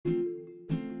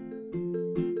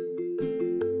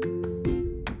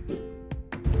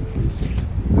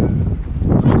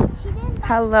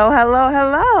Hello, hello,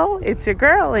 hello. It's your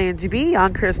girl, Angie B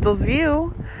on Crystal's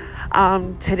View.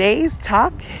 Today's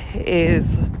talk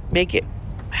is Make It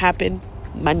Happen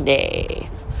Monday,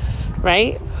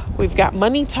 right? We've got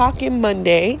Money Talking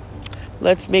Monday.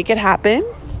 Let's make it happen.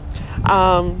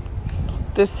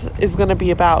 This is going to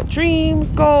be about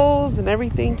dreams, goals, and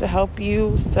everything to help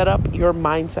you set up your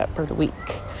mindset for the week.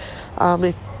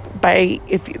 If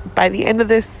by the end of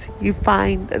this you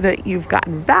find that you've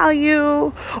gotten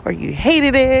value or you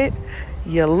hated it,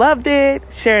 you loved it,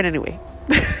 share it anyway.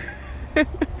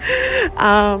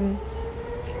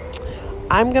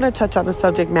 I'm going to touch on the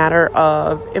subject matter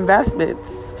of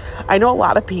investments. I know a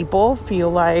lot of people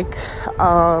feel like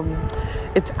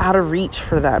it's out of reach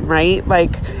for them, right?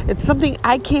 Like it's something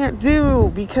I can't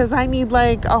do because I need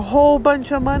like a whole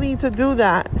bunch of money to do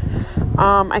that.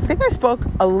 I think I spoke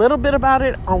a little bit about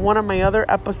it on one of my other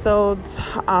episodes.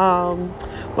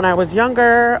 When I was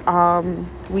younger,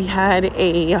 we had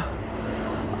a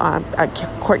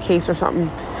court case or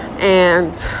something,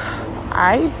 and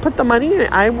I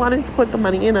wanted to put the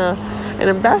money in an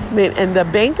investment, and the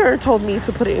banker told me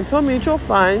to put it into a mutual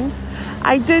fund.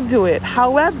 I did do it.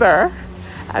 However,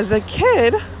 as a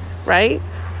kid, right,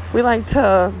 we like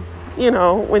to,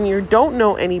 when you don't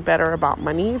know any better about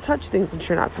money, you touch things that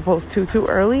you're not supposed to too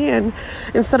early. And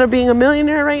instead of being a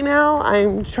millionaire right now,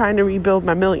 I'm trying to rebuild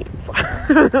my millions.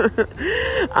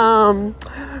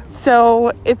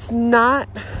 So it's not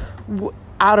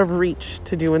out of reach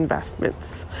to do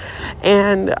investments.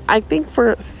 And I think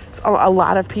for a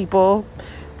lot of people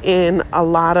in a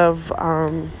lot of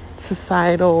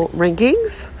societal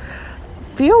rankings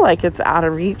feel like it's out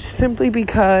of reach simply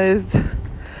because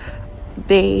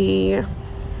they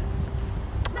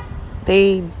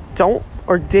don't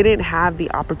or didn't have the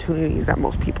opportunities that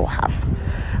most people have,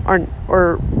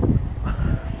 or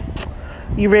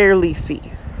you rarely see,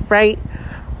 right?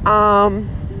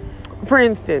 For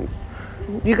instance,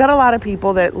 you got a lot of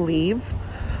people that leave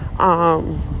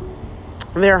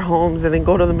their homes and then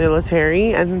go to the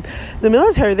military, and the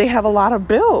military, they have a lot of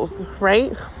bills,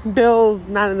 right? Bills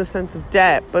not in the sense of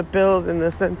debt, but bills in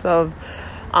the sense of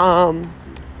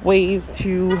ways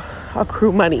to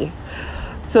accrue money.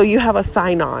 So you have a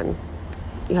sign-on.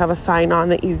 You have a sign-on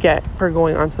that you get for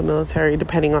going onto the military,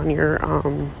 depending on your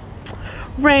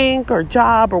rank or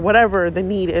job or whatever the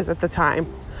need is at the time.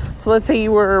 So let's say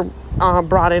you were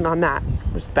brought in on that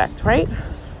respect, right?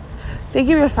 They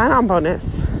give you a sign-on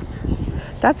bonus.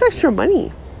 That's extra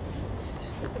money.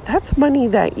 That's money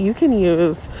that you can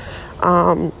use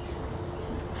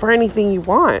for anything you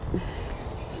want.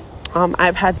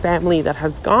 I've had family that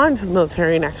has gone to the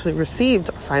military and actually received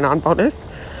a sign-on bonus.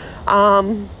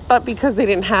 But because they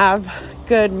didn't have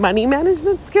good money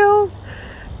management skills,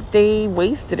 they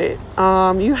wasted it.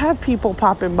 You have people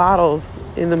popping bottles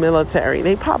in the military.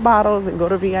 They pop bottles and go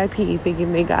to VIP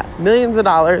thinking they got millions of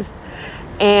dollars.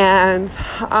 And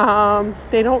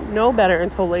they don't know better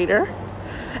until later.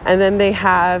 And then they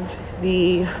have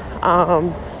the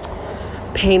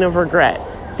pain of regret.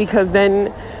 Because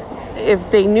then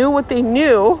if they knew what they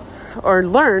knew or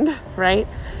learned, right,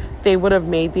 they would have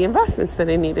made the investments that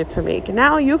they needed to make. And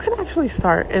now you can actually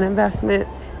start an investment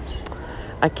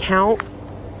account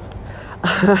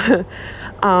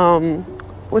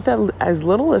with as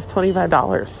little as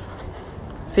 $25.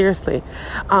 Seriously.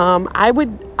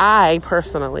 I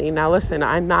personally, now listen,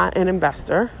 I'm not an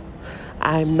investor.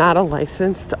 I'm not a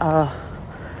licensed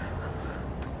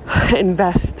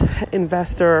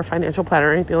investor or financial planner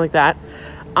or anything like that.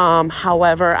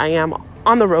 However, I am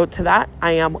on the road to that.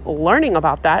 I am learning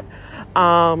about that.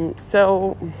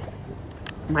 So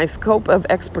my scope of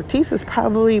expertise is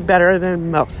probably better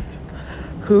than most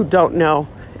who don't know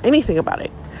anything about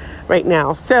it right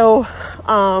now. So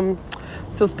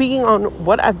speaking on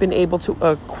what I've been able to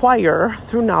acquire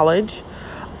through knowledge,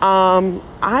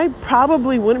 I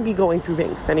probably wouldn't be going through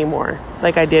banks anymore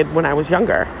like I did when I was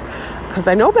younger, because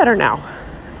I know better now.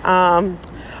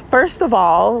 First of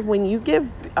all, when you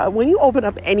open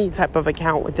up any type of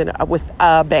account with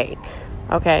a bank,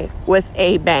 okay, with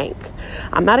a bank,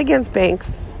 I'm not against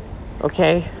banks,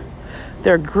 okay?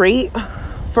 They're great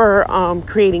for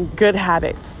creating good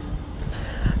habits.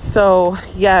 So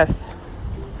yes,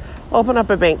 open up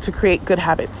a bank to create good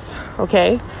habits,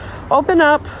 okay? Open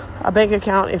up a bank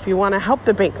account if you want to help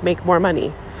the bank make more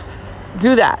money.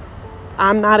 Do that.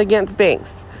 I'm not against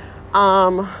banks.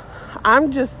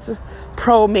 I'm just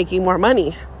pro making more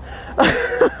money,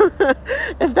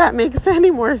 if that makes any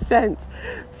more sense.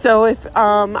 So if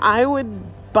I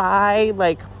would buy,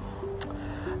 like,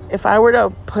 if I were to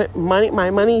put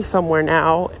my money somewhere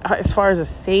now, as far as a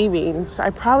savings, I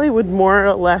probably would more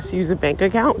or less use a bank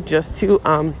account just to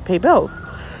pay bills.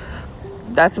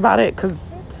 that's about it.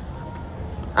 Because,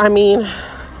 I mean,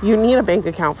 you need a bank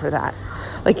account for that.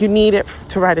 Like, you need it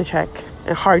to write a check.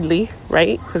 And hardly,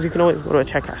 right? Because you can always go to a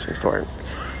check cashing store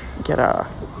and get a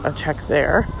check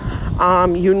there.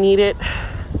 You need it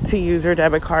to use your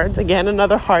debit cards. Again,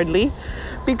 another hardly.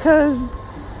 Because,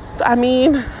 I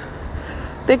mean,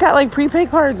 they got like prepaid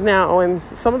cards now. And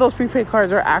some of those prepaid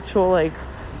cards are actual, like,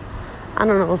 I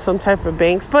don't know, some type of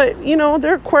banks. But, you know,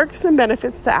 there are quirks and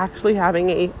benefits to actually having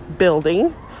a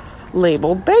building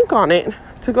labeled bank on it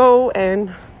to go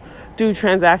and do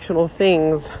transactional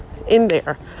things in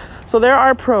there. So there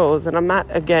are pros, and I'm not,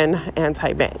 again,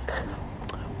 anti-bank.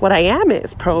 What I am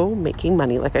is pro making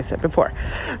money, like I said before.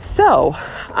 So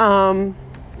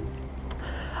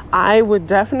I would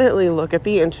definitely look at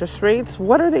the interest rates.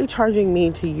 What are they charging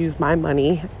me to use my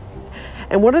money?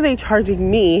 And what are they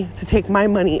charging me to take my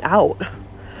money out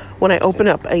when I open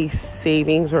up a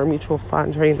savings or a mutual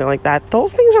funds or anything like that?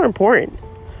 Those things are important,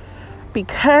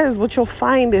 because what you'll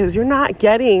find is you're not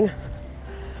getting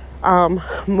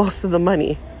most of the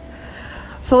money.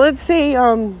 So let's say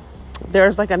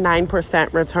there's like a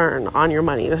 9% return on your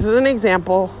money. This is an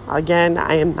example. Again,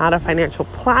 I am not a financial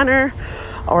planner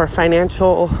or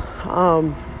financial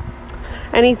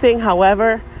anything.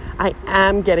 However, I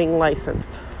am getting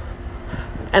licensed.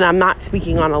 And I'm not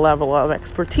speaking on a level of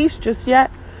expertise just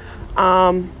yet.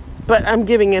 But I'm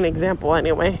giving an example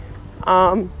anyway.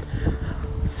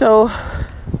 So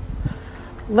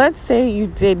let's say you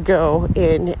did go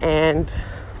in and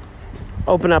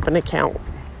open up an account.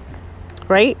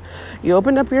 Right? You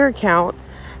opened up your account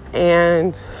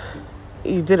and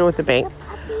you did it with the bank.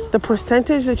 The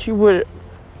percentage that you would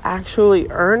actually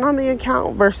earn on the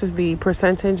account versus the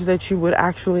percentage that you would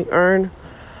actually earn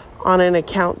on an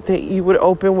account that you would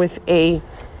open with a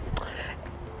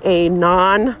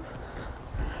non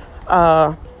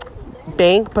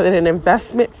bank but an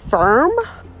investment firm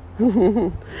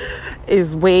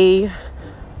is way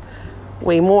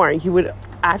more. You would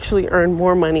actually earn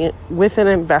more money with an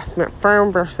investment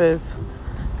firm versus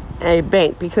a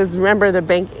bank, because remember, the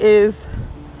bank is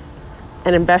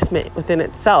an investment within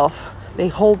itself. They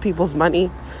hold people's money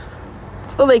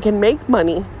so they can make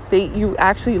money. You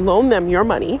actually loan them your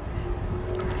money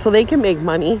so they can make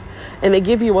money, and they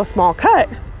give you a small cut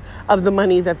of the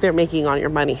money that they're making on your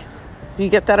money. Do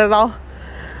you get that at all?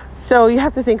 So you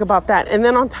have to think about that. And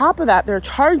then on top of that, they're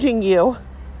charging you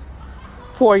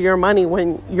for your money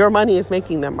when your money is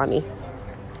making them money.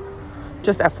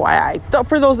 Just FYI,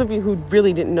 for those of you who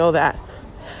really didn't know that.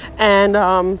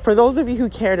 And for those of you who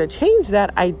care to change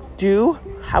that, I do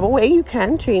have a way you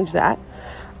can change that.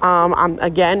 I'm,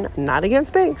 again, not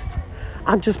against banks.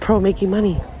 I'm just pro making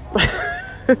money.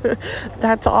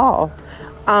 That's all.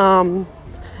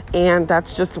 And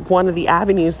that's just one of the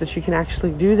avenues that you can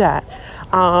actually do that.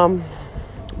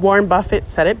 Warren Buffett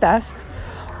said it best.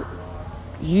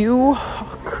 You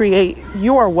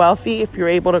are wealthy if you're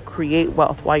able to create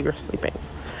wealth while you're sleeping.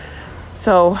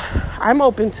 So I'm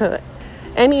open to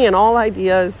any and all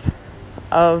ideas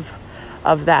of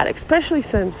that, especially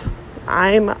since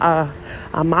I'm a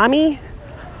mommy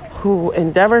who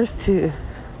endeavors to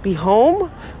be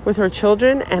home with her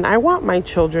children, and I want my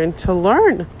children to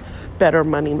learn better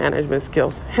money management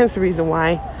skills. Hence the reason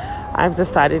why I've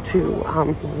decided to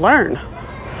learn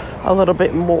a little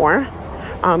bit more.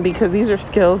 Because these are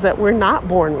skills that we're not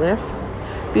born with.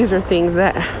 These are things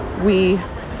that we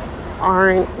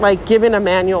aren't like given a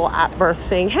manual at birth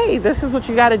saying, hey, this is what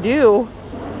you got to do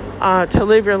to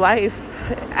live your life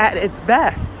at its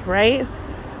best, right?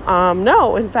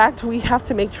 No, in fact, we have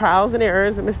to make trials and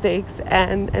errors and mistakes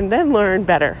and then learn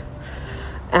better.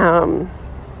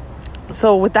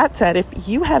 So with that said, if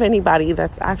you have anybody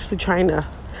that's actually trying to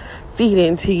feed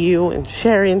into you and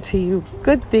share into you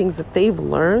good things that they've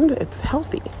learned, it's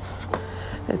healthy.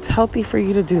 It's healthy for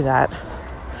you to do that.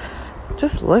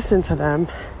 Just listen to them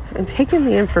and take in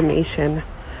the information,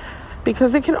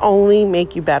 because it can only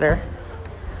make you better.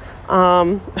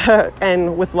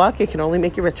 And with luck, it can only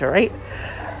make you richer, right?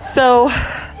 So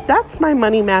that's my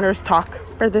Money Matters talk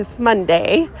for this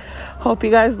Monday. Hope you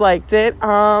guys liked it.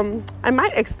 I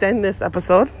might extend this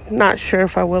episode. Not sure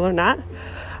if I will or not.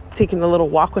 Taking a little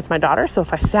walk with my daughter, so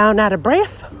if I sound out of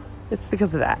breath, it's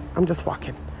because of that. I'm just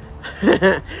walking.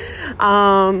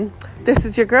 This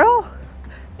is your girl,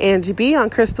 Angie B on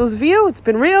Crystal's View. It's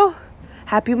been real.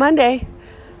 Happy Monday.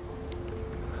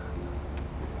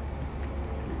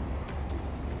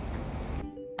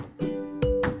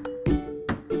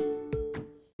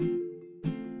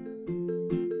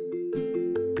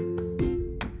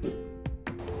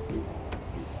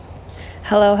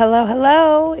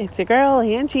 Hello. It's your girl,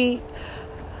 Angie.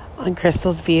 on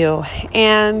Crystal's View.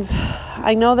 And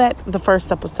I know that the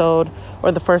first episode,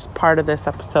 or the first part of this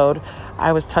episode,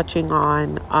 I was touching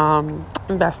on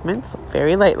investments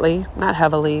very lightly, not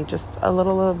heavily, just a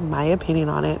little of my opinion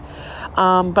on it.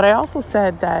 But I also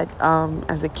said that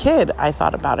as a kid, I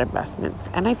thought about investments.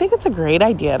 And I think it's a great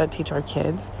idea to teach our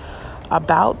kids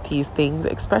about these things,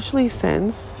 especially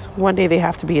since one day they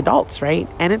have to be adults, right?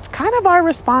 And it's kind of our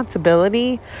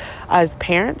responsibility as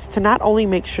parents to not only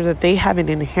make sure that they have an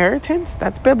inheritance,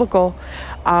 that's biblical,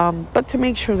 but to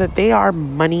make sure that they are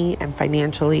money and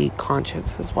financially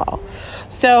conscious as well.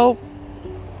 So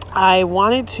I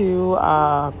wanted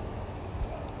to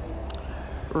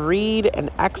read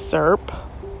an excerpt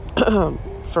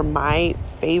from my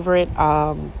favorite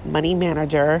money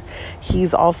manager.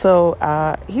 He's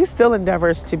also he still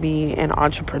endeavors to be an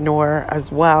entrepreneur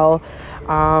as well,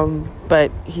 but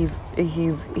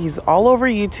he's all over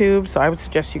YouTube, so I would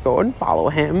suggest you go and follow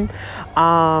him.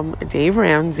 Dave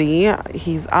Ramsey,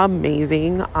 he's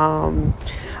amazing.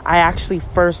 I actually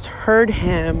first heard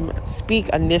him speak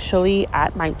initially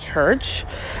at my church,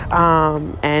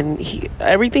 and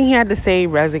everything he had to say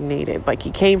resonated. Like,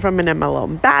 he came from an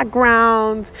MLM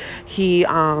background. He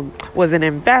was an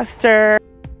investor.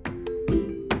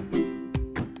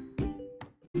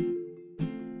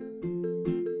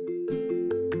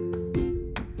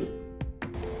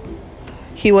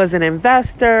 He was an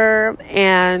investor,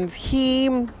 and he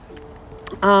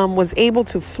was able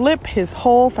to flip his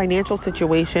whole financial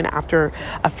situation after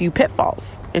a few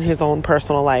pitfalls in his own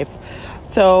personal life.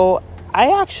 So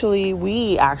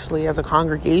we actually, as a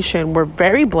congregation, were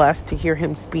very blessed to hear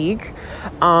him speak.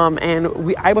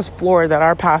 I was floored that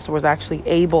our pastor was actually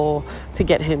able to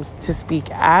get him to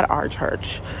speak at our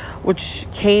church, which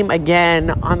came again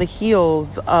on the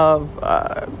heels of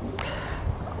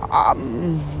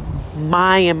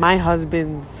my and my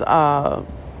husband's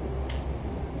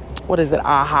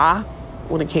aha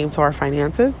when it came to our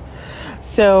finances.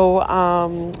 So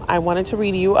I wanted to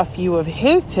read you a few of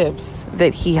his tips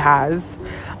that he has,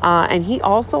 and he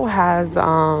also has it's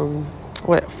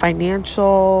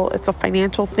a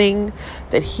financial thing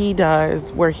that he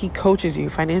does where he coaches you,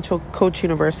 Financial Coach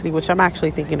University, which I'm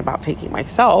actually thinking about taking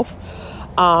myself,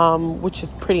 which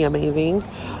is pretty amazing.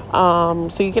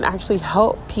 So you can actually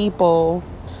help people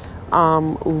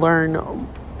learn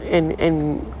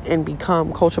and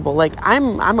become coachable. Like,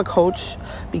 I'm a coach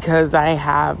because I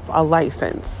have a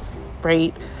license,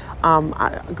 right?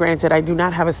 Granted, I do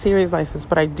not have a series license,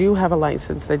 but I do have a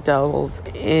license that deals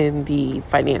in the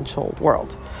financial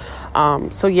world.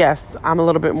 So yes, I'm a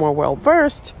little bit more well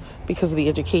versed because of the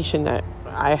education that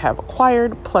I have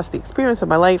acquired, plus the experience of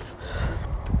my life,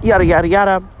 yada, yada,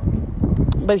 yada.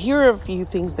 But here are a few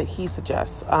things that he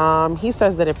suggests. He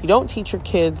says that if you don't teach your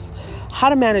kids how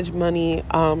to manage money,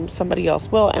 somebody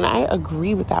else will. And I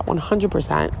agree with that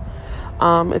 100%.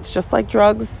 It's just like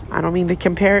drugs. I don't mean to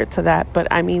compare it to that, but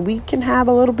I mean, we can have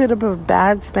a little bit of a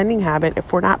bad spending habit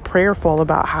if we're not prayerful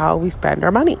about how we spend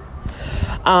our money.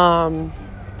 And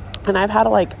I've had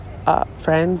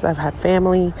friends, I've had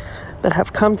family that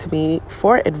have come to me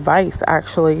for advice,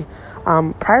 actually,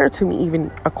 prior to me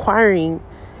even acquiring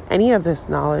any of this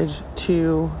knowledge,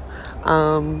 to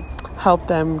help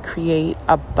them create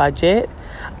a budget,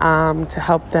 to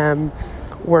help them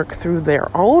work through their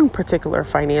own particular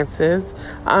finances,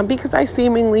 because I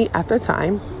seemingly at the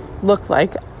time looked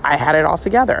like I had it all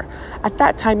together. At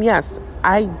that time, yes,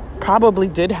 I probably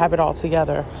did have it all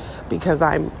together, because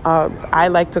I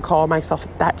like to call myself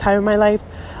at that time in my life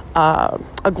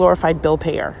a glorified bill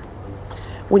payer.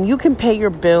 When you can pay your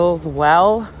bills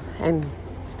well and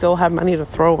still have money to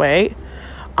throw away,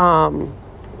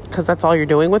 because that's all you're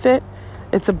doing with it,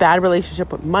 it's a bad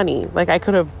relationship with money. Like,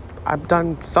 I've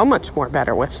done so much more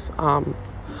better with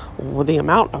the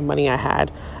amount of money I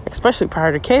had, especially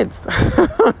prior to kids.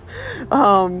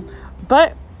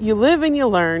 But you live and you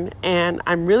learn, and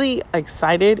I'm really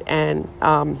excited and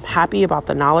happy about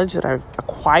the knowledge that I've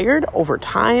acquired over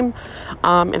time.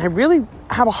 And I really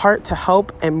have a heart to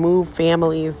help and move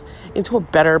families into a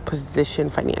better position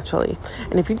financially.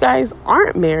 And if you guys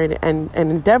aren't married and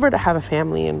endeavor to have a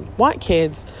family and want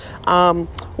kids,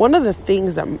 one of the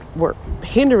things that were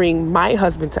hindering my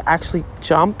husband to actually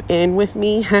jump in with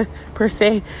me per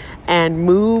se and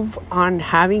move on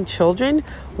having children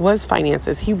was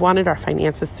finances. He wanted our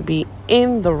finances to be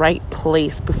in the right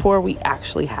place before we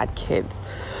actually had kids.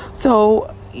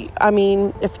 So, I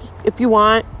mean, if you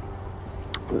want,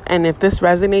 and if this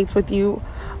resonates with you,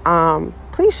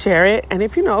 please share it. And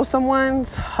if you know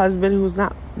someone's husband who's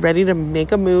not ready to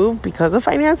make a move because of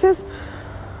finances,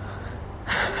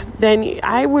 then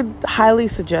I would highly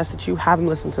suggest that you have them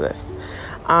listen to this.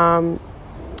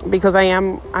 because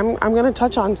I'm going to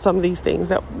touch on some of these things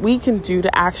that we can do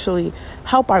to actually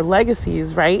help our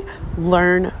legacies, right,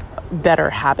 learn better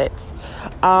habits.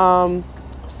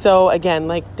 So again,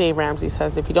 like Dave Ramsey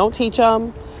says, if you don't teach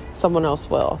them, someone else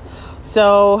will.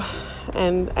 So,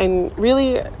 and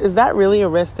really, is that really a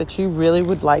risk that you really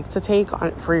would like to take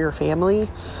on for your family?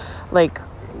 Like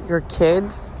your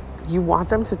kids, you want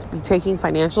them to be taking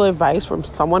financial advice from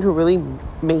someone who really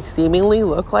may seemingly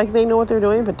look like they know what they're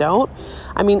doing, but don't?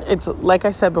 I mean, it's like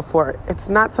I said before, it's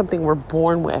not something we're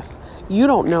born with. You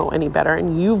don't know any better,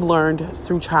 and you've learned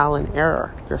through trial and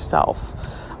error yourself,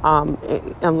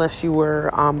 unless you were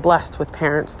blessed with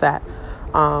parents that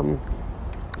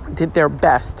did their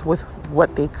best with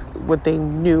what they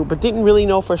knew, but didn't really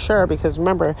know for sure. Because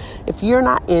remember, if you're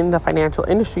not in the financial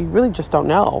industry, you really just don't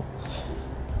know.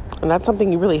 And that's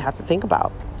something you really have to think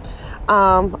about.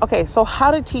 Okay, so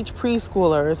how to teach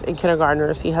preschoolers and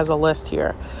kindergartners. He has a list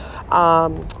here.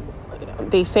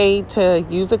 They say to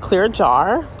use a clear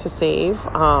jar to save.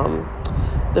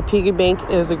 The piggy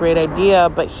bank is a great idea,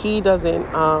 but he doesn't.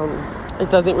 It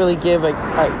doesn't really give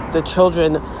the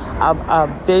children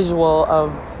a visual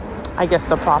of, I guess,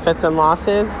 the profits and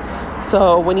losses.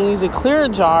 So when you use a clear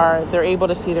jar, they're able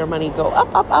to see their money go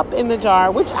up, up, up in the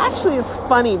jar, which actually it's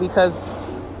funny because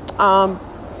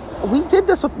we did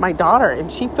this with my daughter,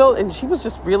 and she was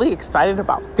just really excited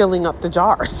about filling up the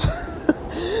jars.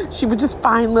 She would just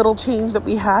find little change that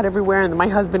we had everywhere, and my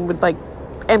husband would like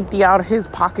empty out his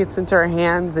pockets into her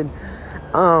hands, and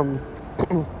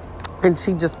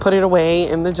she'd just put it away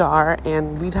in the jar,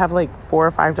 and we'd have like 4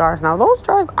 or 5 jars. Now those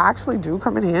jars actually do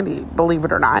come in handy, believe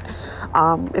it or not.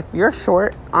 If you're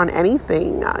short on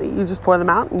anything, you just pour them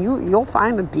out, and you'll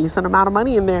find a decent amount of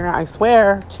money in there. I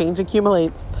swear, change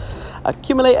accumulates.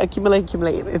 Accumulate.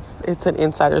 It's an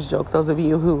insider's joke. Those of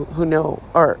you who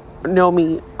know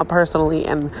me personally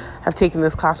and have taken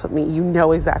this class with me, you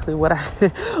know exactly what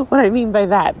I mean by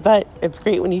that. But it's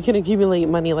great when you can accumulate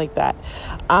money like that.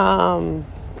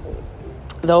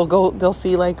 They'll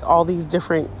see like all these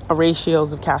different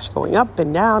ratios of cash going up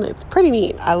and down. It's pretty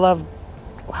neat. I love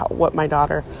what my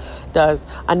daughter does.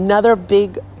 Another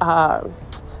big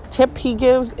tip he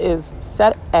gives is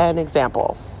set an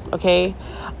example. Okay.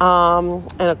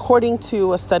 And according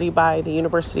to a study by the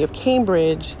University of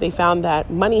Cambridge, they found that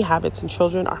money habits in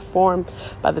children are formed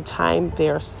by the time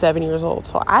they're 7 years old.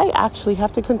 So I actually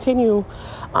have to continue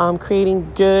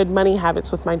creating good money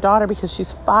habits with my daughter, because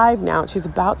she's 5 now and she's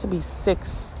about to be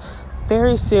 6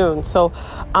 very soon. So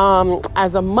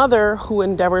as a mother who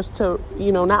endeavors to,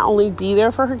 not only be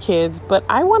there for her kids, but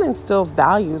I want to instill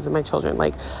values in my children.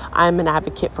 Like, I'm an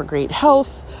advocate for great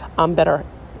health, better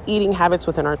eating habits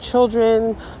within our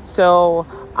children. So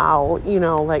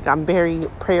I'm very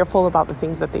prayerful about the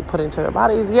things that they put into their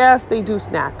bodies. Yes, they do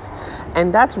snack,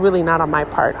 and that's really not on my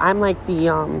part. I'm like the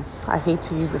I hate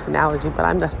to use this analogy, but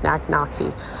I'm the snack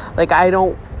Nazi. Like, I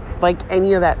don't like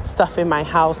any of that stuff in my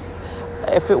house.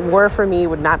 If it were for me,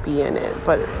 it would not be in it,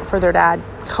 but for their dad,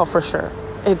 oh, for sure,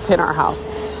 it's in our house.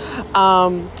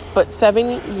 But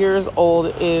 7 years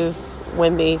old is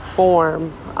when they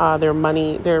form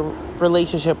their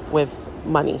relationship with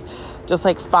money. Just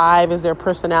like 5 is their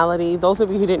personality. Those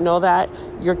of you who didn't know that,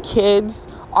 your kids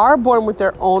are born with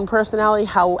their own personality.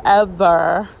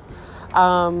 However,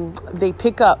 they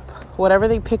pick up whatever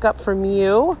they pick up from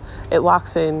you, it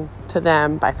locks in to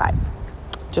them by 5.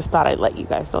 Just thought I'd let you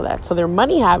guys know that. So their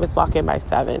money habits lock in by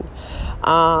 7.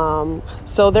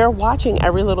 So they're watching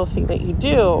every little thing that you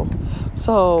do.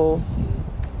 So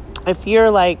if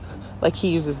you're like he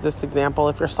uses this example,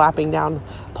 if you're slapping down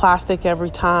plastic every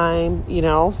time,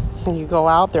 when you go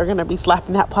out, they're going to be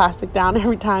slapping that plastic down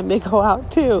every time they go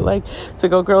out too, like to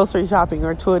go grocery shopping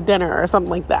or to a dinner or something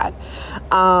like that.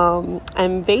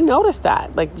 And they notice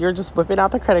that, like, you're just whipping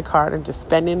out the credit card and just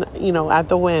spending, at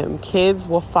the whim. Kids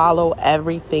will follow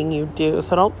everything you do.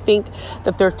 So don't think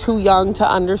that they're too young to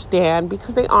understand,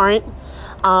 because they aren't.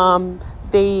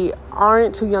 They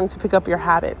aren't too young to pick up your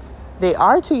habits. They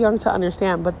are too young to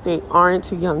understand, but they aren't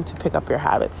too young to pick up your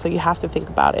habits. So you have to think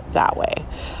about it that way.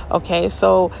 Okay,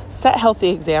 so set healthy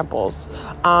examples.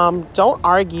 Don't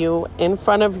argue in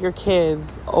front of your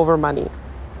kids over money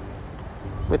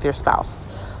with your spouse.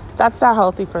 That's not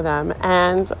healthy for them.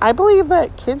 And I believe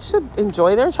that kids should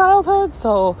enjoy their childhood.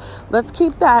 So let's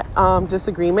keep that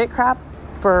disagreement crap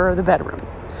for the bedroom.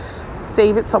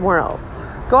 Save it somewhere else.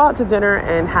 Go out to dinner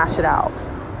and hash it out.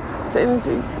 And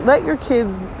let your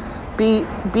kids be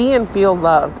and feel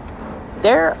loved.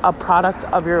 They're a product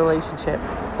of your relationship.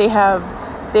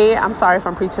 I'm sorry if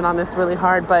I'm preaching on this really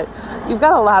hard, but you've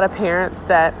got a lot of parents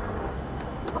that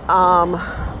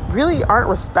really aren't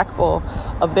respectful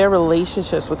of their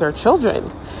relationships with their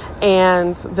children.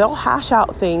 And they'll hash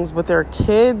out things with their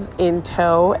kids in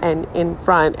tow and in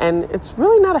front. And it's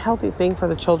really not a healthy thing for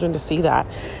the children to see that.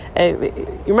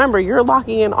 Remember, you're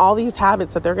locking in all these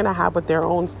habits that they're going to have with their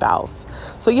own spouse.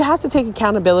 So you have to take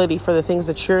accountability for the things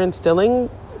that you're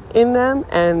instilling in them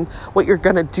and what you're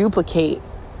going to duplicate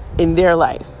in their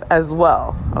life as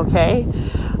well. Okay.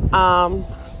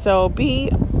 So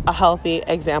be a healthy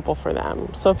example for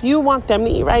them. So if you want them to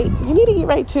eat right, you need to eat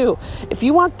right too. If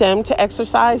you want them to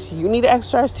exercise, you need to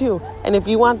exercise too. And if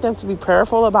you want them to be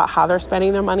prayerful about how they're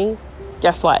spending their money,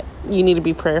 guess what? You need to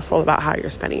be prayerful about how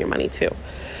you're spending your money too.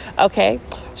 Okay?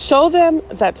 Show them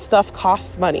that stuff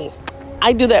costs money.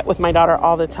 I do that with my daughter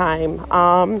all the time.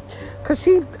 Because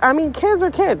kids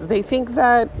are kids. They think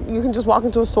that you can just walk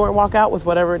into a store and walk out with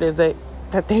whatever it is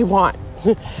that they want.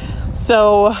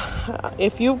 So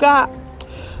if you've got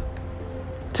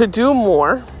to do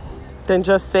more than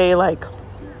just say like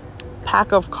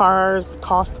pack of cars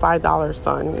cost $5,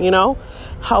 son,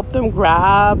 help them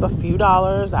grab a few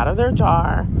dollars out of their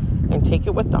jar and take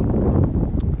it with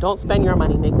them. Don't spend your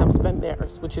money, make them spend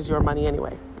theirs, which is your money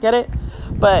anyway. Get it?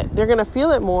 But they're going to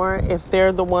feel it more if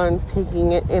they're the ones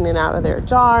taking it in and out of their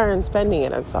jar and spending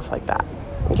it and stuff like that.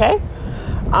 Okay?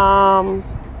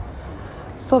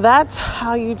 So that's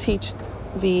how you teach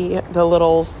the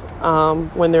littles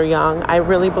when they're young. I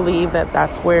really believe that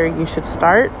that's where you should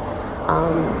start,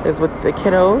 is with the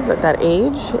kiddos at that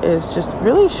age, is just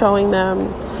really showing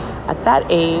them at that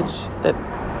age that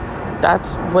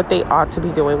that's what they ought to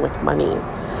be doing with money.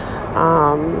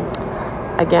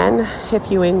 Again,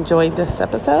 if you enjoyed this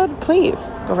episode, please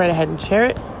go right ahead and share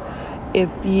it.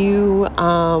 If you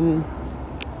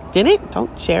didn't,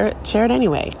 don't share it. Share it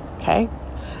anyway, okay?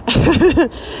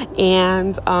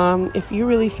 And if you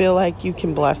really feel like you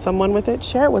can bless someone with it,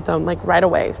 share it with them like right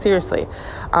away. Seriously.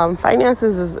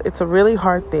 Finances it's a really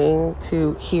hard thing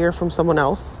to hear from someone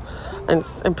else, and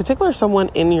in particular someone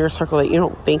in your circle that you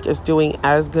don't think is doing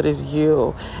as good as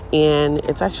you. And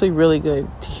it's actually really good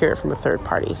to hear it from a third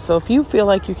party. So if you feel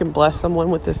like you can bless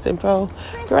someone with this info,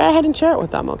 go right ahead and share it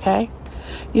with them, okay?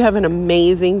 You have an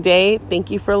amazing day.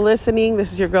 Thank you for listening.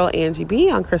 This is your girl Angie B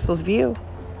on Crystal's View.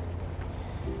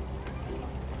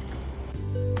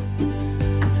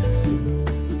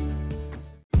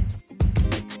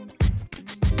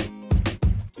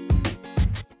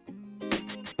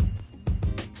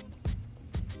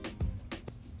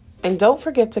 And don't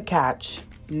forget to catch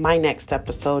my next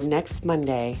episode next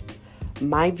Monday,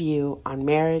 my view on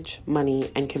marriage, money,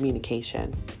 and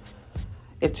communication.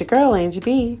 It's your girl, Angie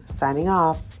B, signing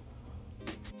off.